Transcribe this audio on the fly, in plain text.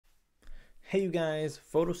Hey you guys,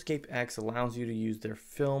 PhotoScape X allows you to use their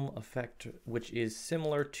film effect, which is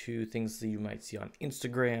similar to things that you might see on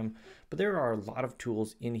Instagram, but there are a lot of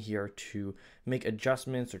tools in here to make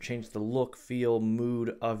adjustments or change the look, feel,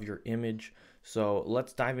 mood of your image. So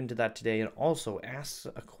let's dive into that today and also ask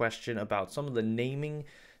a question about some of the naming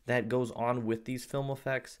that goes on with these film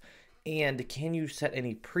effects. And can you set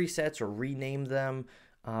any presets or rename them?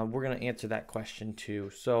 We're going to answer that question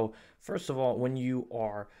too. So first of all, when you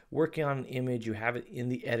are working on an image, you have it in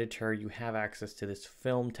the editor, you have access to this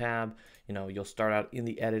film tab. You'll start out in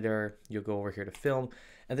the editor, you'll go over here to film,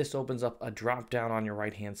 and this opens up a drop down on your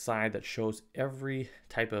right hand side that shows every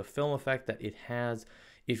type of film effect that it has.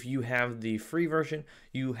 If you have the free version,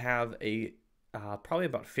 you have a probably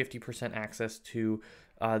about 50% access to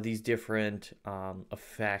these different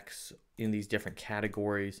effects in these different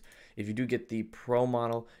categories. If you do get the pro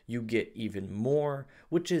model, you get even more,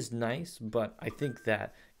 which is nice, but I think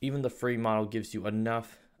that even the free model gives you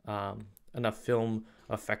enough film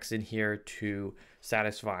effects in here to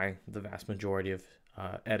satisfy the vast majority of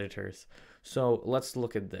editors. So let's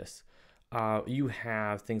look at this. You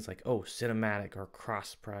have things like cinematic or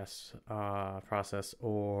cross press process,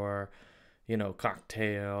 or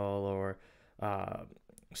cocktail, or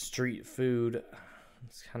street food.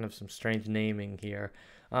 It's kind of some strange naming here.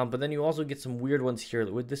 But then you also get some weird ones here.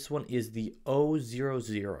 This one is the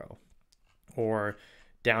O00, or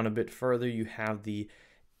down a bit further you have the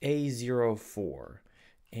A04,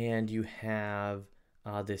 and you have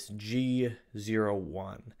this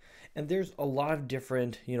G01. And there's a lot of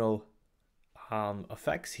different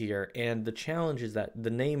effects here, and the challenge is that the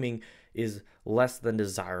naming is less than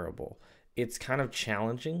desirable. It's kind of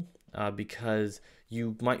challenging because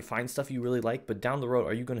you might find stuff you really like, but down the road,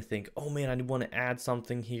 are you going to think, oh man, I want to add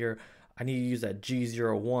something here, I need to use that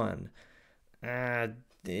G01?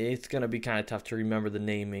 It's going to be kind of tough to remember the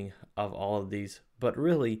naming of all of these, but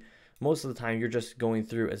really, most of the time, you're just going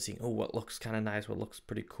through and seeing, what looks kind of nice, what looks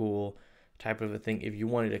pretty cool, type of a thing, if you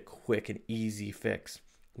wanted a quick and easy fix.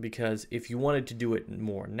 Because if you wanted to do it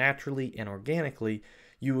more naturally and organically,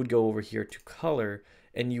 you would go over here to color,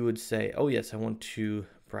 and you would say, oh yes, I want to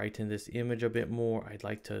brighten this image a bit more. I'd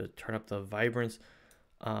like to turn up the vibrance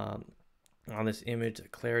on this image. The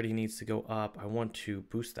clarity needs to go up. I want to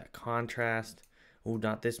boost that contrast. Oh,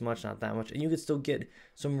 not this much, not that much. And you could still get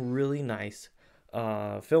some really nice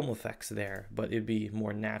film effects there, but it'd be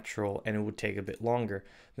more natural and it would take a bit longer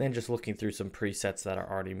than just looking through some presets that are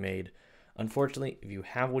already made. Unfortunately, if you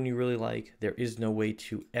have one you really like, there is no way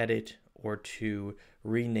to edit or to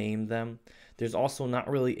rename them. There's also not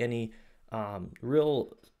really any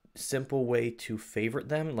real simple way to favorite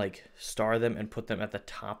them, like star them and put them at the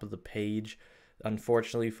top of the page.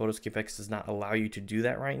 Unfortunately, PhotoScape X does not allow you to do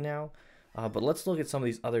that right now. But let's look at some of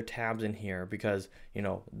these other tabs in here, because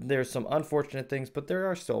there's some unfortunate things, but there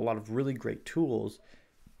are still a lot of really great tools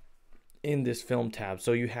in this film tab.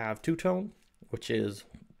 So you have two-tone, which is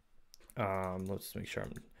let's make sure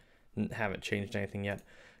I haven't changed anything yet.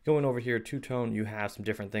 Going over here, two-tone, you have some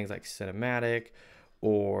different things like cinematic,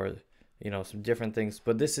 or some different things,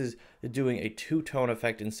 but this is doing a two-tone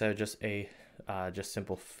effect instead of just a just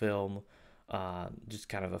simple film, just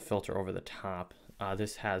kind of a filter over the top.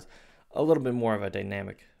 This has a little bit more of a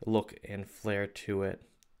dynamic look and flair to it.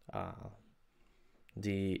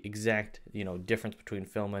 The exact difference between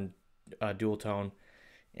film and dual tone,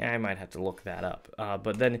 I might have to look that up.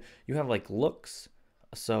 But then you have like looks.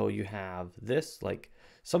 So you have this, like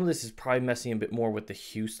some of this is probably messing a bit more with the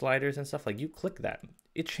hue sliders and stuff. Like you click that,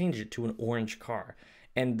 it changed it to an orange car,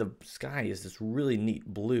 and the sky is this really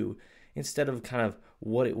neat blue instead of kind of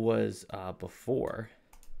what it was before,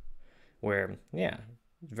 where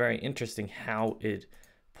very interesting how it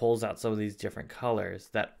pulls out some of these different colors.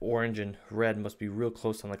 That orange and red must be real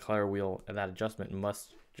close on the color wheel, and that adjustment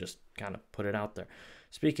must just kind of put it out there.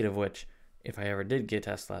 Speaking of which, if I ever did get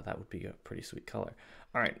Tesla, that would be a pretty sweet color.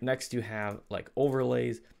 All right, next you have like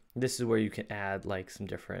overlays. This is where you can add like some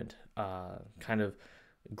different kind of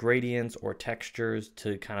gradients or textures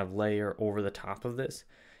to kind of layer over the top of this.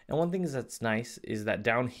 And one thing that's nice is that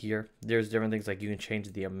down here, there's different things, like you can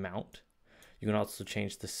change the amount. You can also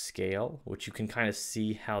change the scale, which you can kind of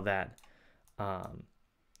see how that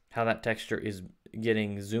texture is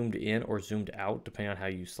getting zoomed in or zoomed out depending on how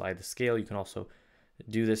you slide the scale. You can also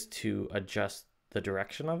do this to adjust the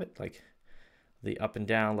direction of it, like the up and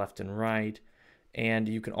down, left and right. And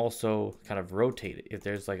you can also kind of rotate it if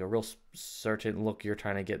there's like a real certain look you're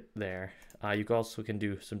trying to get there. You also can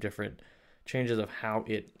do some different changes of how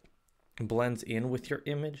it blends in with your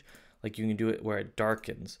image. Like you can do it where it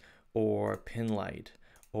darkens, or pin light,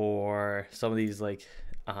 or some of these like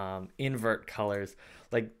invert colors.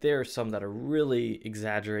 Like there are some that are really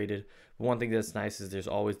exaggerated. One thing that's nice is there's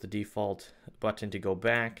always the default button to go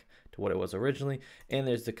back to what it was originally, and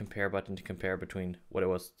there's the compare button to compare between what it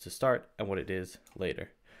was to start and what it is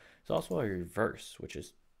later. There's also a reverse, which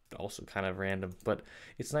is also kind of random, but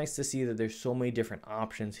it's nice to see that there's so many different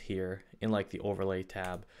options here in like the overlay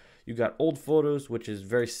tab. You got old photos, which is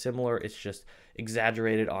very similar. It's just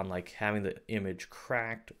exaggerated on like having the image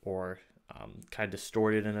cracked or kind of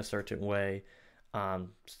distorted in a certain way.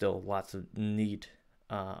 Still lots of neat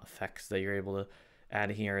effects that you're able to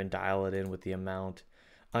add here and dial it in with the amount.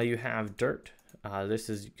 You have dirt. This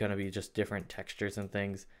is going to be just different textures and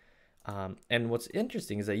things. And what's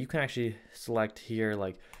interesting is that you can actually select here,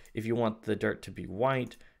 like if you want the dirt to be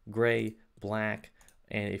white, gray, black,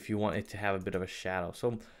 and if you want it to have a bit of a shadow.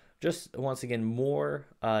 So just once again, more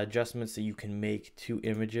adjustments that you can make to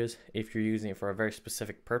images if you're using it for a very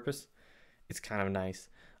specific purpose. It's kind of nice.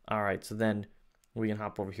 All right, so then we can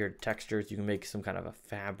hop over here to textures. You can make some kind of a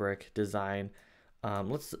fabric design.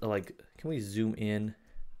 Let's can we zoom in?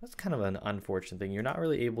 That's kind of an unfortunate thing. You're not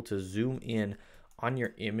really able to zoom in on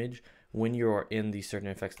your image when you're in these certain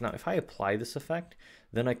effects. Now, if I apply this effect,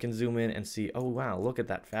 then I can zoom in and see, oh wow, look at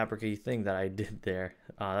that fabric-y thing that I did there.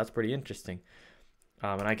 That's pretty interesting.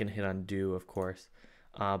 And I can hit undo, of course.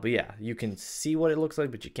 But yeah, you can see what it looks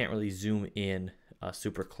like, but you can't really zoom in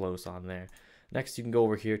super close on there. Next, you can go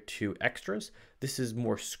over here to extras. This is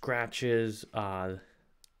more scratches,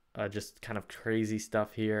 just kind of crazy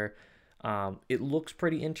stuff here. It looks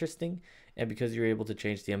pretty interesting, and because you're able to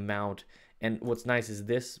change the amount, and what's nice is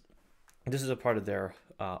this is a part of their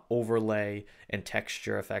overlay and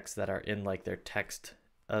texture effects that are in like their text,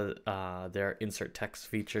 their insert text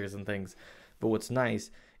features and things. But what's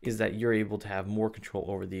nice is that you're able to have more control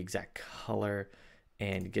over the exact color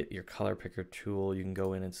and get your color picker tool. You can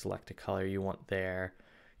go in and select a color you want there.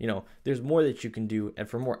 You know, there's more that you can do, and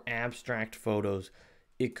for more abstract photos,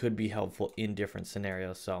 it could be helpful in different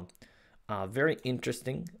scenarios. So very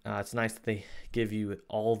interesting. It's nice that they give you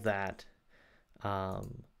all that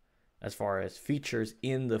as far as features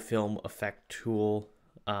in the film effect tool.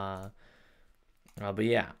 But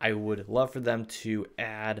yeah, I would love for them to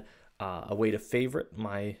add a way to favorite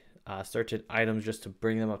my certain items just to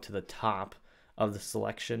bring them up to the top of the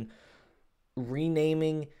selection.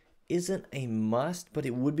 Renaming isn't a must, but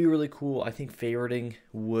it would be really cool. I think favoriting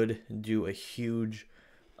would do a huge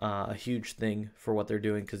thing for what they're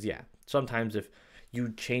doing, because yeah, sometimes if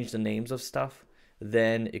you change the names of stuff,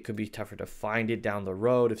 then it could be tougher to find it down the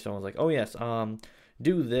road if someone's like, oh yes,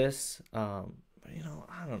 do this. You know,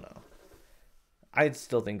 I don't know. I'd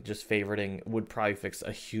still think just favoriting would probably fix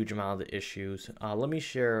a huge amount of the issues. Let me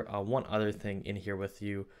share one other thing in here with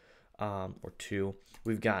you, or two.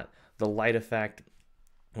 We've got the light effect,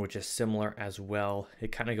 which is similar as well.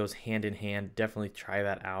 It kind of goes hand in hand. Definitely try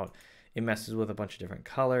that out. It messes with a bunch of different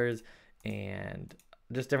colors and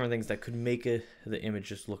just different things that could make the image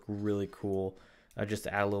just look really cool. Just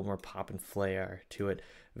to add a little more pop and flair to it.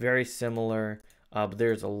 Very similar, but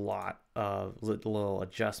there's a lot of little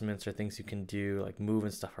adjustments or things you can do, like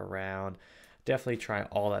moving stuff around. Definitely try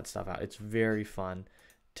all that stuff out. It's very fun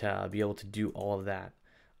to be able to do all of that.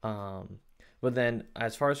 But then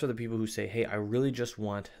as far as for the people who say, hey, I really just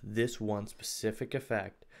want this one specific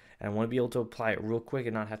effect, and I want to be able to apply it real quick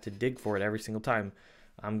and not have to dig for it every single time,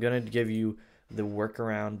 I'm going to give you the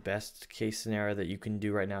workaround best case scenario that you can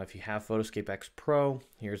do right now. If you have PhotoScape X Pro,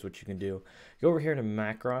 here's what you can do. Go over here to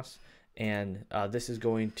macros, and this is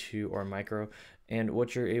going to, or micro, and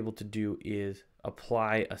what you're able to do is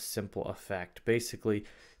apply a simple effect. Basically,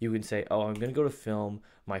 you can say, oh, I'm going to go to film.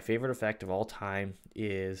 My favorite effect of all time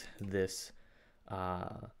is this,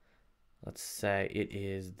 let's say it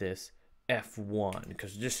is this F1,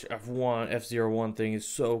 because this F01 thing is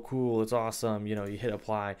so cool. It's awesome. You know, you hit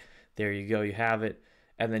apply. There you go, you have it.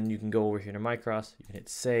 And then you can go over here to Micros, you can hit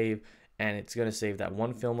save, and it's going to save that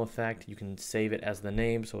one film effect. You can save it as the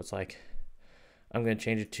name, so it's like, I'm going to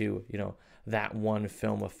change it to, you know, that one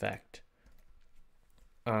film effect.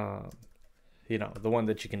 You know, the one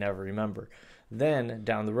that you can never remember. Then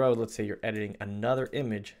down the road, let's say you're editing another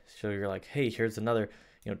image, so you're like, hey, here's another,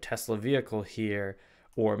 you know, Tesla vehicle here,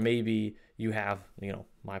 or maybe you have, you know,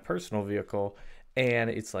 my personal vehicle, and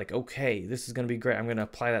it's like, okay, this is going to be great. I'm going to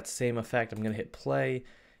apply that same effect. I'm going to hit play,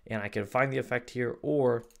 and I can find the effect here,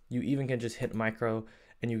 or you even can just hit micro,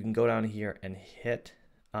 and you can go down here and hit,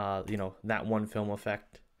 you know, that one film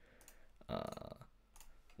effect.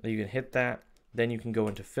 You can hit that. Then you can go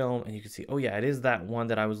into film, and you can see, oh yeah, it is that one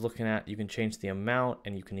that I was looking at. You can change the amount,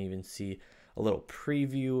 and you can even see a little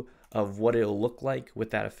preview of what it'll look like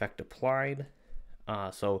with that effect applied.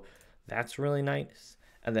 So that's really nice.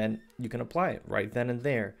 and then you can apply it right then and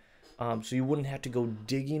there. So you wouldn't have to go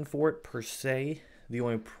digging for it per se. The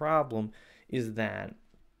only problem is that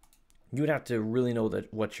you would have to really know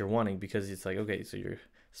that what you're wanting, because it's like, okay, so you're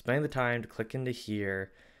spending the time to click into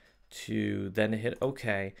here to then hit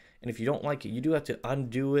OK. And if you don't like it, you do have to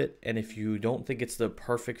undo it. And if you don't think it's the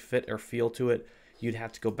perfect fit or feel to it, you'd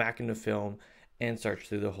have to go back into film and search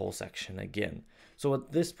through the whole section again. So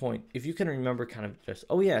at this point, if you can remember kind of just,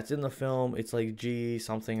 oh yeah, it's in the film, it's like G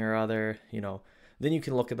something or other, you know, then you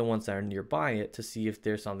can look at the ones that are nearby it to see if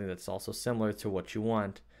there's something that's also similar to what you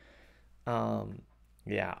want.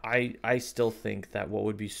 Yeah, I still think that what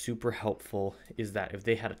would be super helpful is that if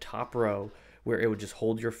they had a top row where it would just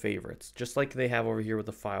hold your favorites, just like they have over here with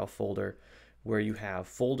the file folder, where you have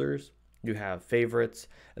folders, you have favorites,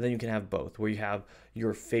 and then you can have both, where you have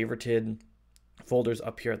your favorited folders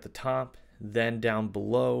up here at the top, then down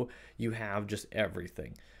below you have just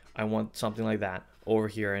everything. I want something like that over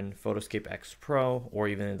here in PhotoScape X Pro, or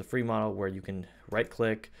even in the free model, where you can right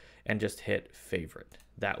click and just hit favorite.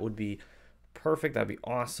 That would be perfect. That'd be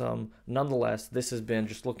awesome. Nonetheless, this has been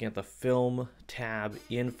just looking at the film tab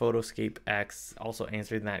in PhotoScape X, also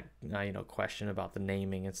answering that question about the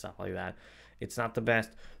naming and stuff like that. It's not the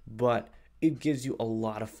best, but it gives you a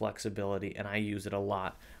lot of flexibility, and I use it a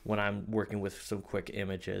lot when I'm working with some quick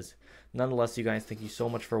images. Nonetheless, you guys, thank you so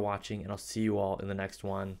much for watching, and I'll see you all in the next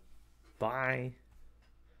one. Bye.